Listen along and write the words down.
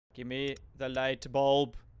Give me the light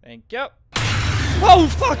bulb. Thank you. Oh,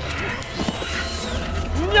 fuck!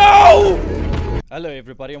 No! Hello,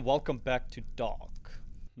 everybody, and welcome back to Darq.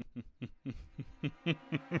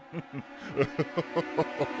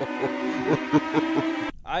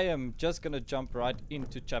 I am just gonna jump right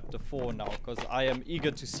into chapter 4 now, because I am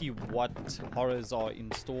eager to see what horrors are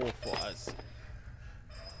in store for us.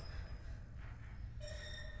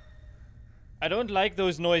 I don't like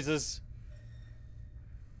those noises.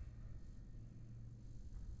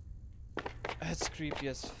 That's creepy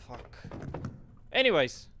as fuck.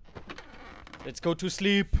 Anyways, let's go to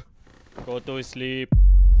sleep. Go to sleep.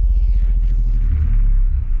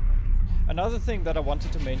 Another thing that I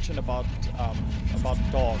wanted to mention about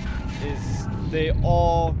Darq is there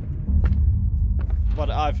are,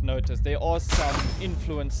 what I've noticed, there are some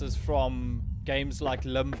influences from games like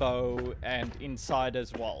Limbo and Inside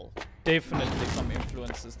as well. Definitely some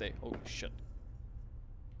influences there. Oh shit.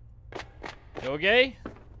 You okay?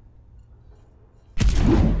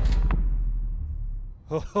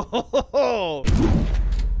 Oh,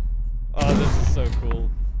 this is so cool.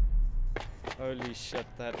 Holy shit,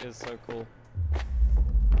 that is so cool.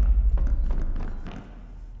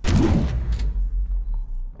 Let's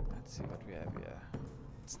see what we have here.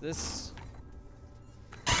 It's this.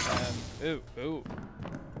 Ooh, ooh.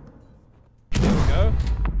 There we go.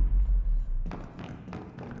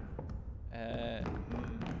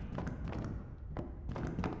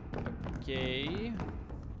 Okay.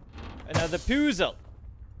 Another puzzle.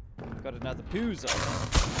 Got another puzzle.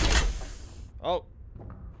 Oh.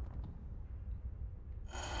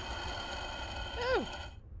 Oh.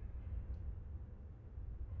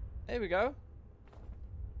 There we go.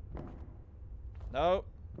 No.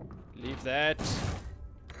 Leave that.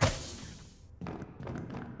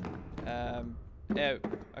 No.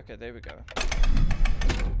 Okay, there we go.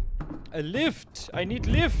 A lift. I need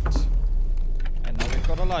lift. And now we've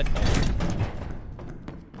got a light bulb.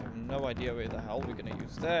 No idea where the hell we're gonna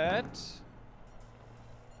use that.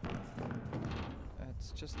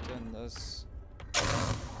 Let's just turn this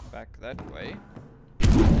back that way.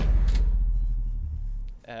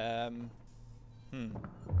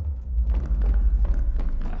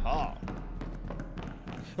 Aha.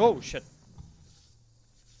 Oh shit.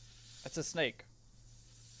 That's a snake.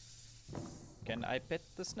 Can I pet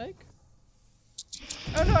the snake?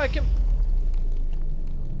 Oh no, I can.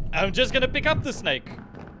 I'm just gonna pick up the snake.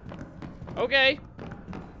 Okay.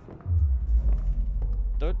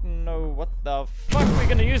 Don't know what the fuck we're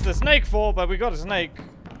gonna use the snake for, but we got a snake.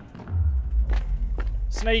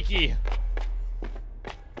 Snakey.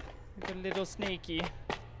 We got a little snakey.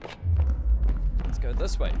 Let's go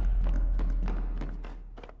this way.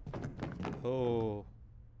 Oh.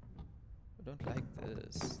 I don't like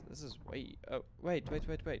this. This is way. Oh, wait. We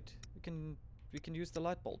can use the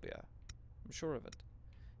light bulb here. I'm sure of it.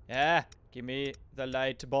 Yeah, give me the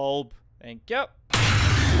light bulb. Thank you.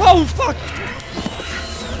 Oh, fuck!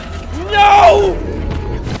 No!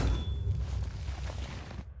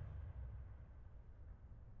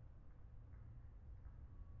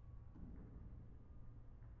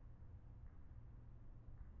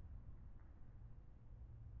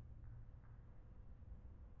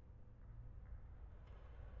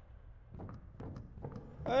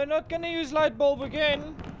 I'm not gonna use light bulb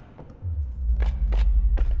again.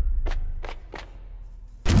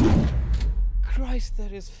 Christ,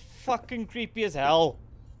 that is fucking creepy as hell.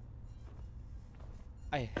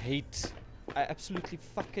 I absolutely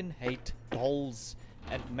fucking hate dolls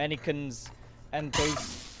and mannequins and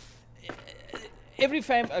those. Every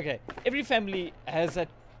family has that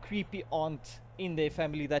creepy aunt in their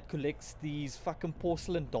family that collects these fucking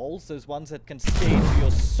porcelain dolls, those ones that can stay into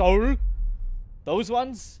your soul. Those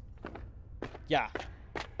ones? Yeah.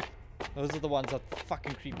 Those are the ones that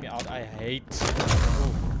fucking creep me out. I hate.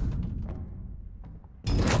 Ooh.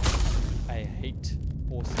 I hate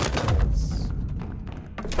porcelain dolls.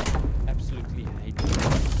 Absolutely hate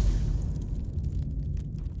them.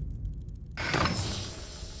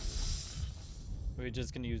 We're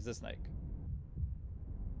just gonna use the snake.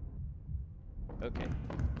 Okay.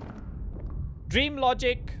 Dream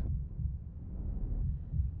logic.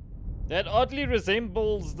 That oddly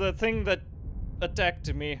resembles the thing that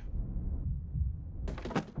attacked me.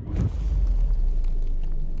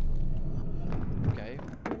 Okay.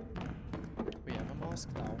 We have a mask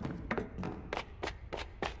now.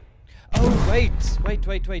 Oh, wait.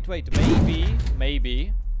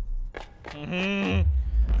 Maybe.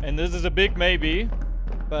 And this is a big maybe.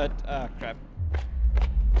 But, crap.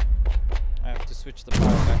 I have to switch the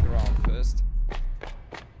power back around first.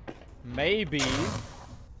 Maybe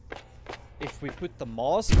if we put the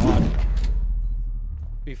mask on,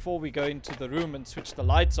 before we go into the room and switch the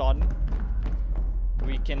lights on,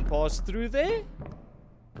 we can pass through there?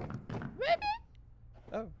 Maybe?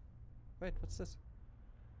 Oh. Wait, what's this?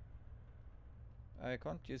 I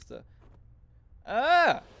can't use the...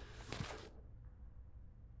 Ah!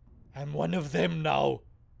 I'm one of them now.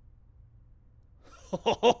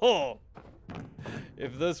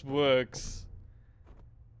 If this works...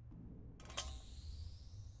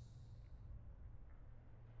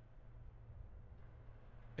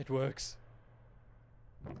 It works.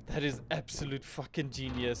 That is absolute fucking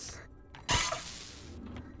genius.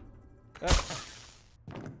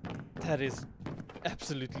 That is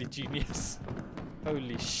absolutely genius.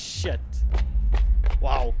 Holy shit.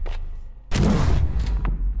 Wow.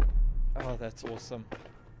 Oh, that's awesome.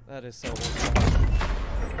 That is so awesome.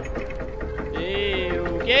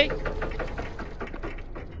 Okay.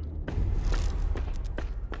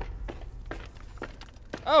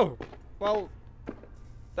 Oh, well,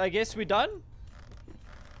 I guess we're done.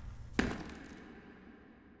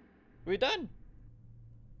 We're done.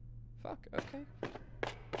 Fuck, okay.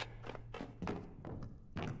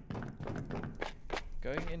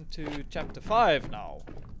 Going into chapter 5 now.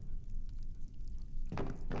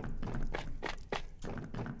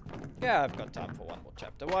 Yeah, I've got time for one more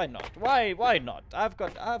chapter. Why not? Why not? I've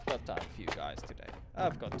got time for you guys today.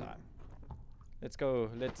 I've got time. Let's go.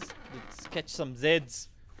 Let's catch some Zeds.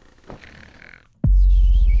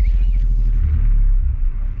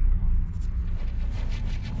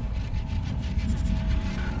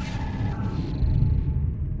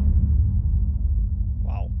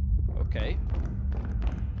 Wow. Okay.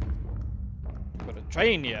 Got a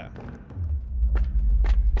train here.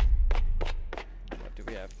 What do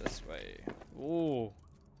we have this way? Ooh,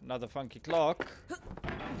 another funky clock.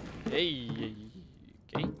 Hey.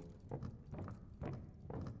 Okay.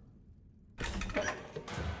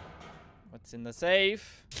 What's in the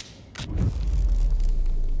safe?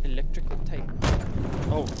 Electrical tape.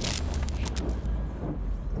 Oh.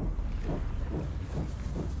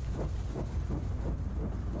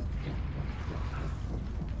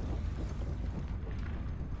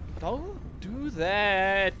 Don't do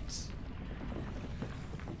that.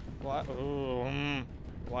 Why? Oh,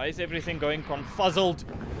 why is everything going confuzzled?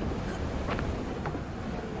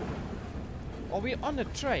 Are we on a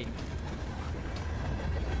train?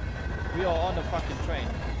 We are on a fucking train.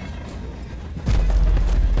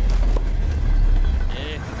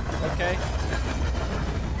 Yeah, okay.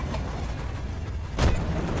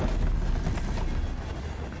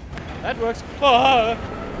 That works. Oh!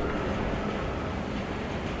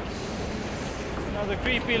 Another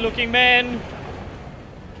creepy looking man.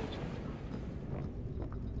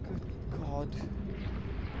 Good God.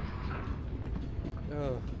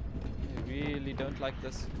 Oh, I really don't like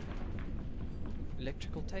this.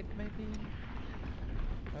 Electrical tape, maybe?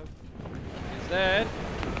 Nope. Is that?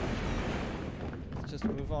 Let's just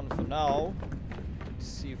move on for now. Let's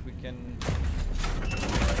see if we can...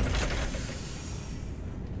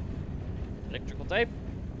 Electrical tape?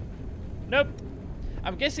 Nope.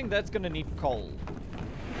 I'm guessing that's gonna need coal.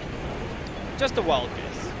 Just a wild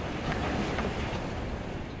guess.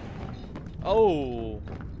 Oh.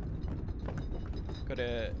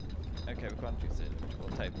 Gotta... Okay, we can't use the electrical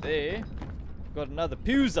tape there. Got another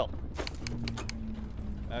puzzle.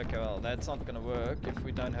 Okay, well, that's not gonna work if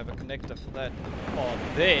we don't have a connector for that part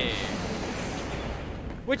there.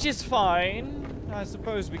 Which is fine. I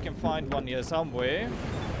suppose we can find one here somewhere.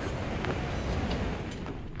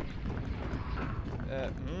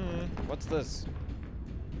 What's this?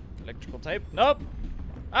 Electrical tape? Nope.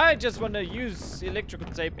 I just want to use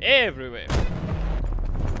electrical tape everywhere.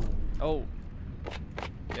 Oh.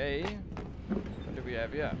 Okay. What do we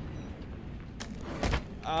have here?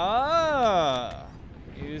 Ah,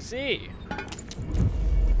 you see.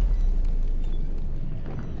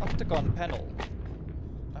 Octagon panel.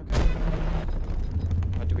 Okay.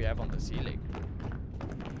 What do we have on the ceiling?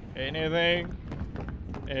 Anything?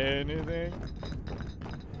 Anything?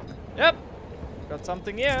 Yep. Got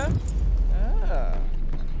something here. Ah.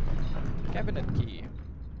 Cabinet key.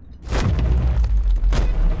 I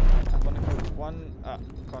want to go one. Ah,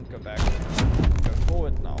 can't go back. Go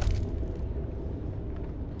forward now.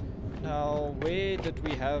 Now, where did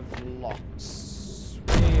we have locks?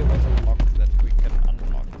 Where was a lock that we can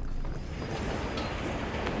unlock?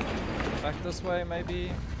 Back this way,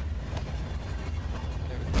 maybe?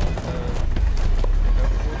 Okay, we can go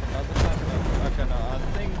forward another time. Okay, no, I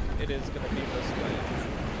think it is going to be this way.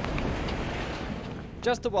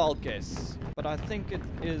 Just a wild guess, but I think it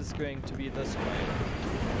is going to be this way.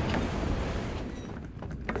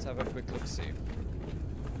 Let's have a quick look-see.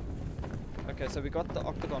 Okay, so we got the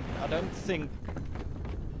octagon. I don't think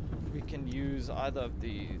can use either of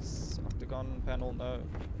these. Octagon panel, no.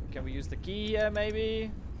 Can we use the key here,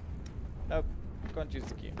 maybe? Nope, can't use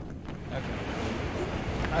the key.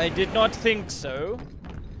 Okay. I did not think so.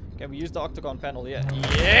 Can we use the octagon panel here?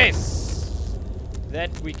 Yes!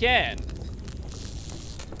 That we can.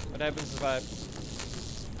 What happens if I...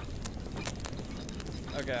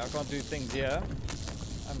 Okay, I can't do things here.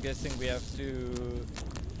 I'm guessing we have to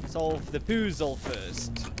solve the puzzle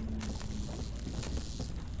first.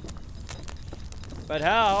 But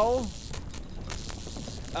how?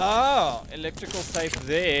 Oh, electrical tape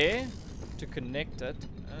there to connect it.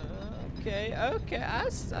 Okay, okay, I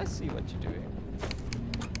see what you're doing.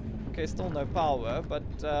 Okay, still no power, but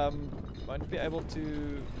won't be able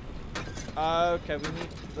to... Okay, we need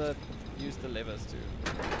to use the levers to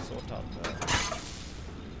sort out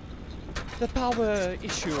the power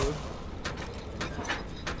issue.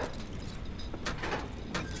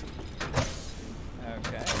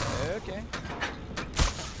 Okay, okay.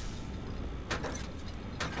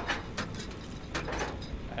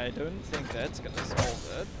 I don't think that's gonna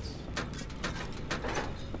solve it.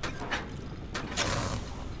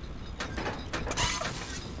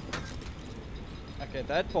 Okay,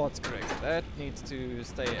 that part's correct. That needs to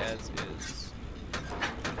stay as is.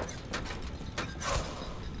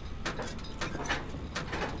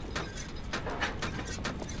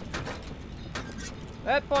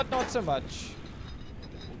 That part not so much.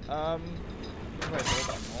 Wait,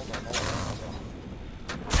 hold on.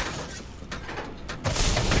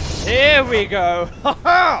 There we go!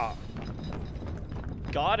 Haha!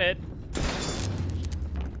 Got it.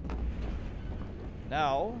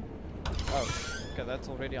 Now... Oh, okay, that's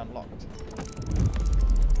already unlocked.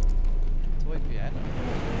 Toy piano.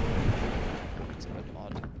 It's a bit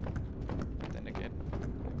odd. Then again,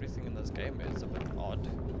 everything in this game is a bit odd.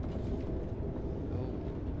 Oh.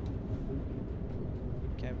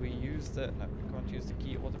 Can we use the... No, we can't use the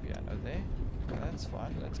key or the piano there. That's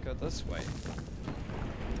fine, let's go this way.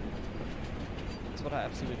 That's what I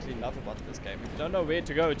absolutely love about this game. If you don't know where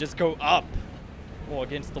to go, just go up or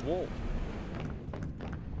against the wall.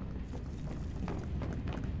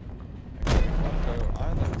 Okay, we can't go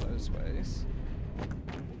either of those ways.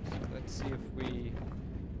 So let's see if we...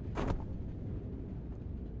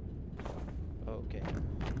 Okay.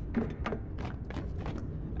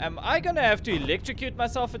 Am I gonna have to electrocute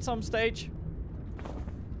myself at some stage?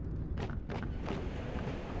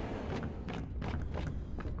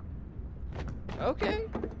 Okay.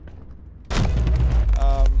 Okay,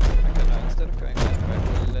 no, instead of going that way,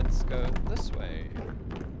 let's go this way.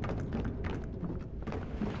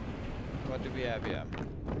 What do we have here?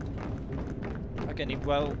 Okay,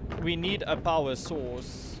 well, we need a power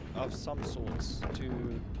source of some sorts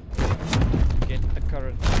to get a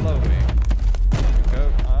current flowing. We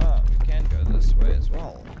go, we can go this way as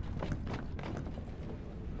well.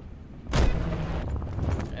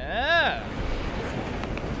 Yeah.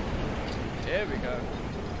 There we go.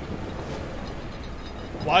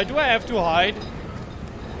 Why do I have to hide?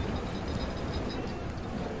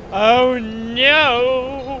 Oh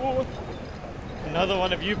no! Another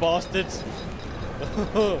one of you bastards.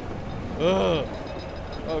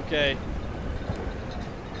 Okay.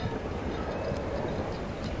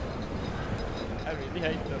 I really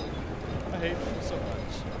hate them. I hate them so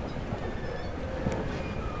much.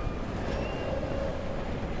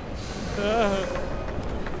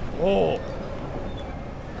 Oh!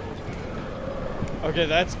 Okay,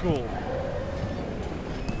 that's cool.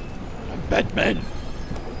 I'm Batman!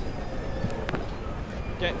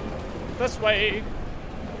 Okay, this way!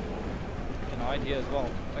 Can hide here as well.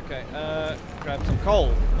 Okay, grab some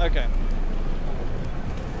coal. Okay.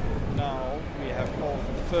 Now we have coal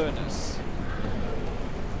for the furnace.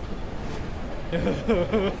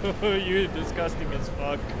 You're disgusting as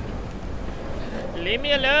fuck. Leave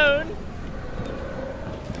me alone!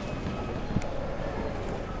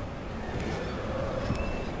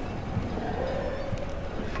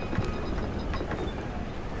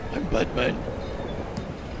 Batman.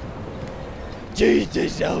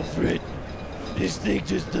 Jesus, Alfred. This thing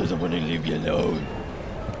just doesn't want to leave you alone.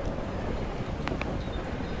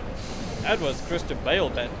 That was Christian Bale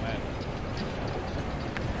Batman.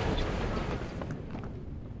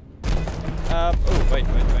 Oh, wait.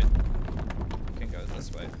 We can go this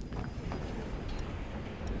way.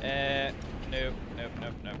 Nope.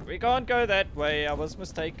 We can't go that way. I was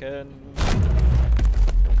mistaken.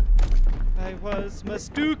 I was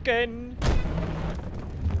mistaken.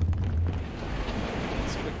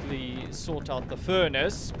 Let's quickly sort out the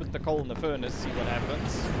furnace. Put the coal in the furnace, see what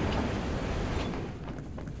happens.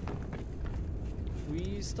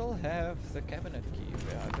 We still have the cabinet key.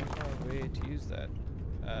 I don't know where to use that.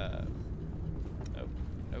 Nope.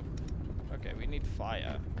 Nope. Okay, we need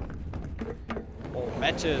fire. Or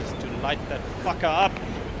matches to light that fucker up.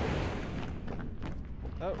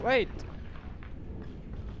 Oh, wait.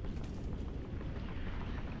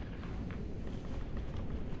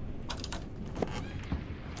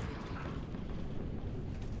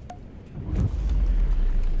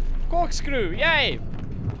 Corkscrew, yay!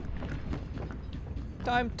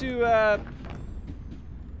 Time to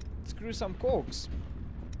screw some corks.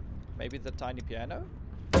 Maybe the tiny piano?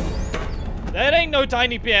 That ain't no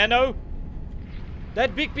tiny piano!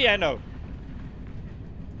 That big piano!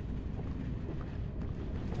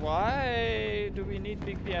 Why do we need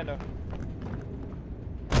big piano?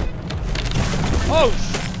 Oh!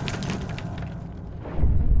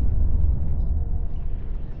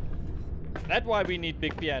 That's why we need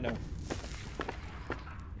big piano.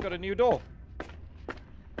 Got a new door.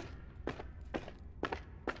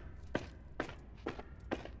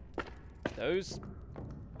 Those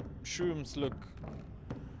shrooms look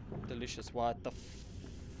delicious. What the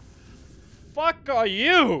fuck are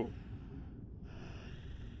you?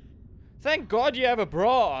 Thank God you have a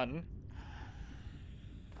bra on.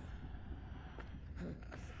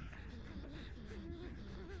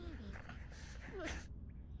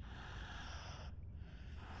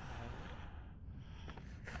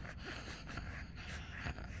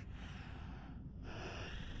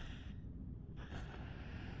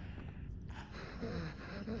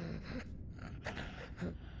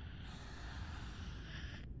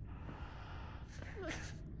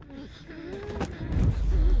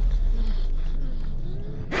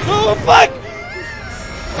 Oh fuck!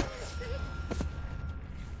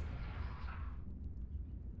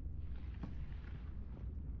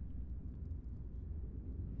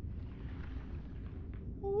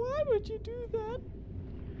 Why would you do that?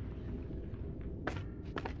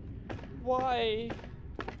 Why?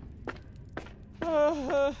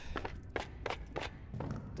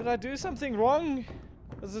 Did I do something wrong?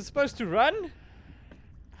 Was it supposed to run?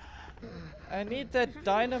 I need that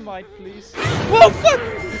dynamite, please. Whoa, fuck!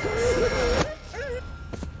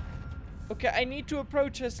 Okay, I need to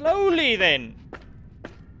approach her slowly then.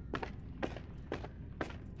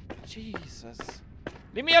 Jesus.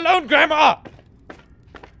 Leave me alone, Grandma!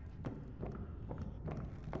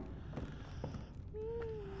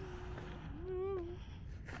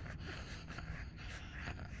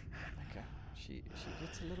 Okay, she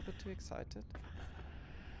gets a little bit too excited.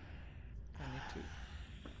 I need to...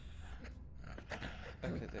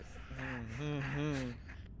 Okay, there.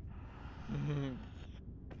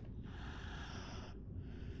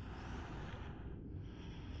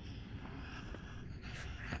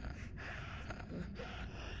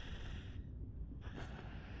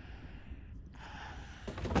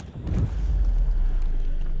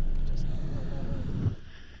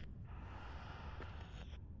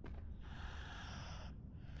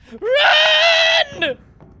 Run!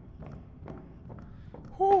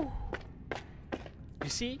 Whew. You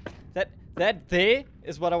see, that there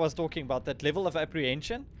is what I was talking about, that level of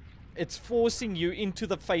apprehension. It's forcing you into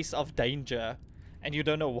the face of danger, and you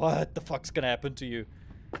don't know what the fuck's gonna happen to you.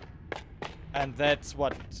 And that's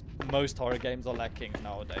what most horror games are lacking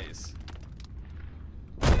nowadays.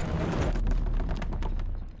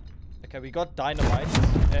 Okay, we got dynamite.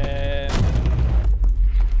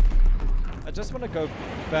 I just want to go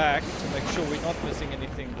back to make sure we're not missing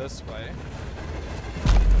anything this way.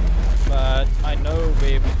 But I know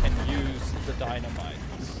where we can use the dynamite.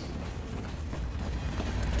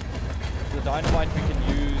 The dynamite we can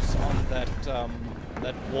use on that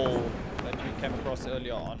that wall that we came across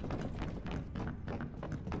earlier on.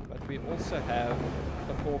 But we also have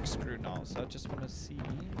a corkscrew now, so I just want to see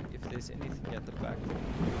if there's anything at the back that we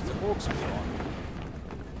can use the corkscrew on.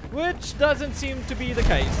 Which doesn't seem to be the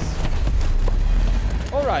case.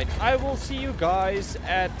 Alright, I will see you guys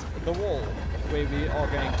at the wall, where we are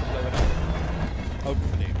going to blow it up.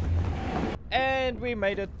 Hopefully. And we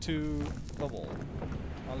made it to the wall.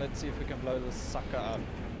 Now let's see if we can blow this sucker up.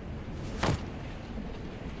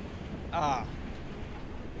 Ah.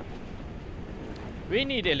 We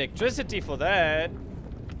need electricity for that.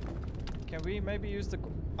 Can we maybe use the...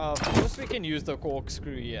 of course we can use the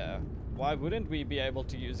corkscrew here. Why wouldn't we be able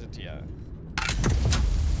to use it here?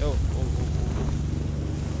 Oh, oh, oh.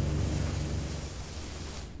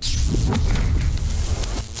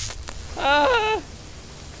 Ah!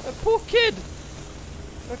 A poor kid!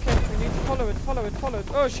 Okay, we need to follow it, follow it, follow it.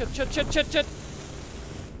 Oh shit, shit, shit, shit, shit!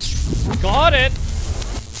 Got it!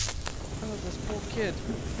 Oh, this poor kid.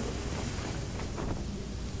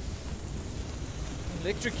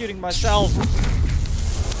 I'm electrocuting myself.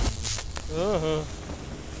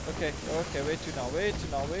 Okay, okay, where to now? Where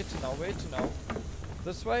to now? Where to now? Where to now?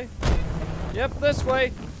 This way? Yep, this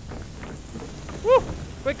way. Woo!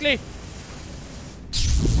 Quickly!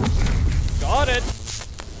 Got it!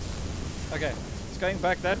 Okay, it's going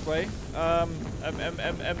back that way. I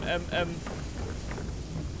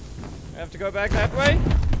have to go back that way?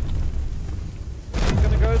 I'm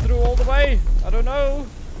gonna go through all the way. I don't know.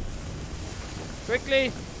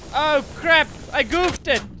 Quickly! Oh crap! I goofed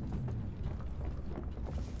it!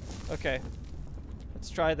 Okay. Let's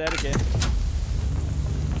try that again.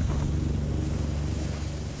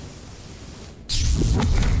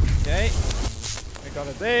 Okay. I got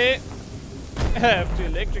it there. I have to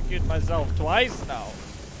electrocute myself twice now.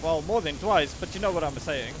 Well, more than twice, but you know what I'm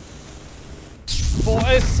saying. For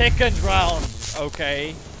a second round.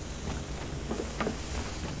 Okay.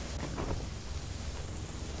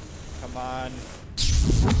 Come on.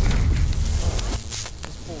 Oh,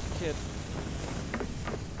 this poor kid.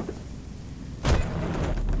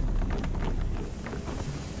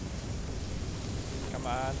 Come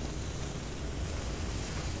on.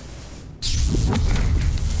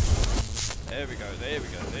 There we go, there we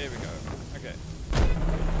go, there we go. Okay.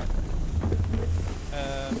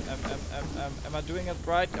 Am I doing it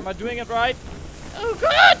right? Am I doing it right? Oh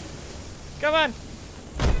god! Come on!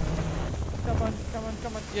 Come on, come on,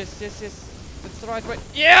 come on. Yes, yes, yes. It's the right way.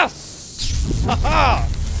 Yes! Haha!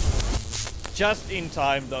 Just in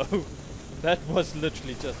time though. That was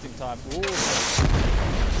literally just in time. Ooh.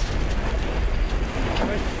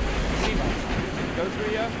 Wait, see now. Can you go through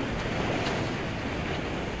here?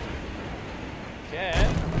 Can.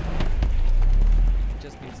 It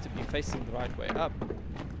just needs to be facing the right way up.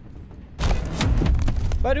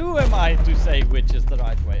 But who am I to say which is the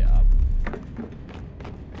right way up?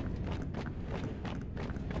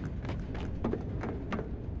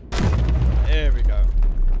 There we go.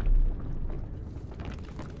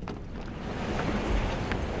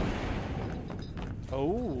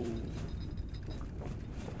 Oh.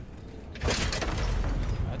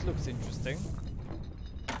 That looks interesting.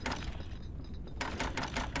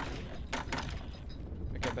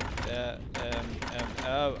 Okay, but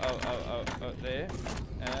oh, there.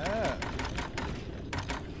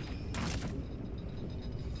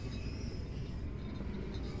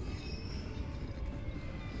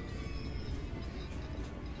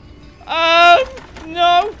 Ah.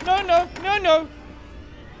 No, no, no, no, no.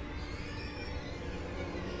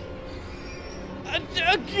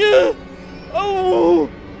 Oh!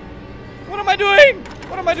 What am I doing?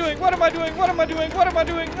 What am I doing? What am I doing? What am I doing? What am I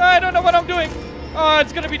doing? I don't know what I'm doing. Oh,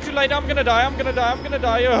 it's gonna be too late. I'm gonna die. I'm gonna die. I'm gonna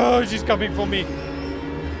die. Oh, she's coming for me.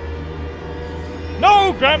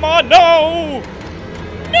 No, Grandma, no!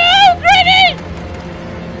 No, Granny!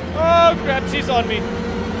 Oh, crap, she's on me.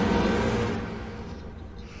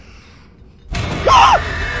 Ah!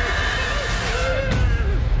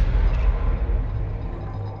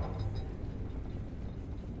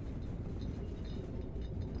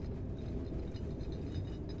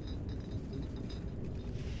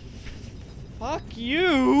 Fuck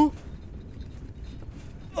you!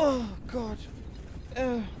 Oh, God.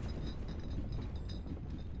 Let's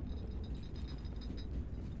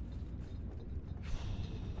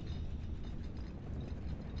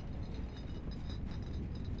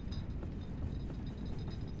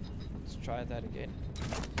try that again.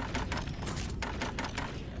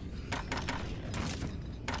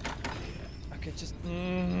 Okay, just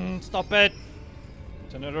stop it.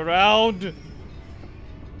 Turn it around.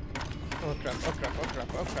 Oh crap, oh crap, oh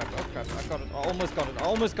crap, oh crap, oh crap. I got it. I almost got it. I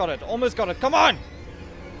almost got it. Almost got it. Come on!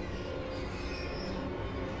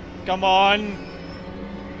 Come on!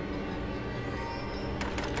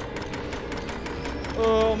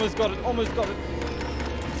 Oh, almost got it. Almost got it.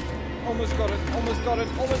 Almost got it. Almost got it.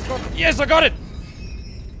 Almost got it. Yes, I got it!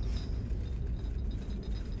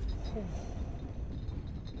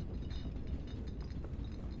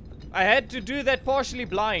 I had to do that partially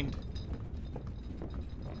blind.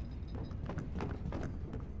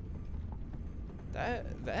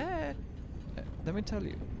 Let me tell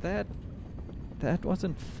you, that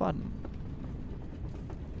wasn't fun.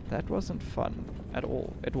 That wasn't fun at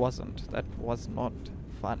all. It wasn't. That was not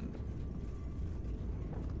fun.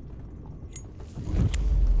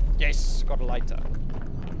 Yes, got a lighter.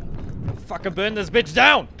 Fucking burn this bitch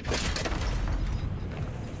down!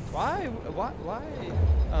 Why? Why?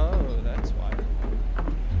 Oh, that's why.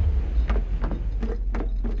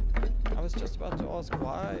 I was just about to ask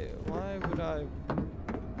why would I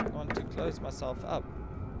want to close myself up?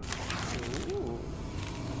 Ooh.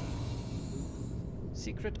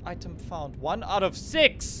 Secret item found. 1 out of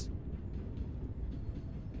 6!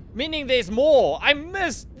 Meaning there's more! I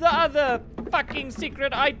missed the other fucking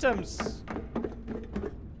secret items.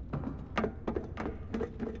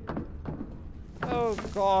 Oh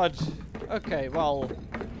god. Okay, well,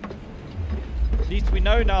 at least we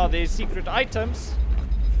know now there's secret items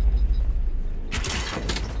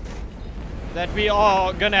that we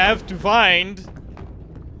are gonna have to find.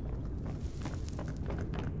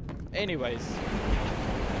 Anyways,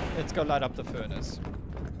 let's go light up the furnace.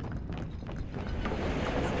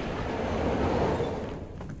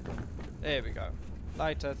 There we go.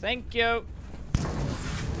 Lighter, thank you.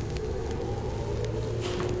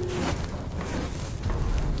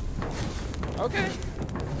 Okay.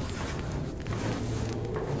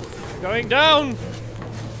 Going down.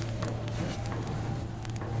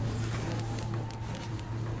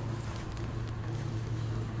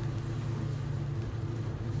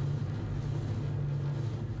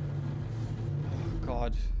 Oh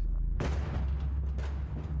God.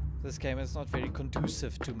 This game is not very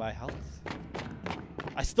conducive to my health.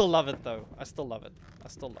 I still love it though. I still love it. I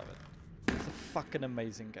still love it. It's a fucking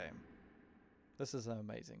amazing game. This is an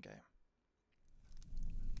amazing game.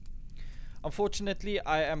 Unfortunately,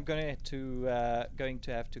 I am going to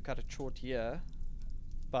have to cut it short here.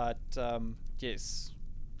 But yes,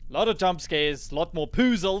 a lot of jump scares, a lot more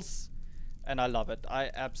puzzles, and I love it. I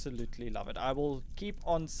absolutely love it. I will keep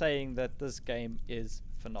on saying that this game is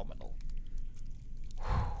phenomenal.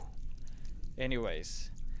 Anyways,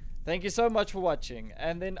 thank you so much for watching,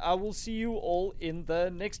 and then I will see you all in the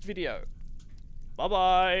next video. Bye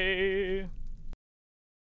bye.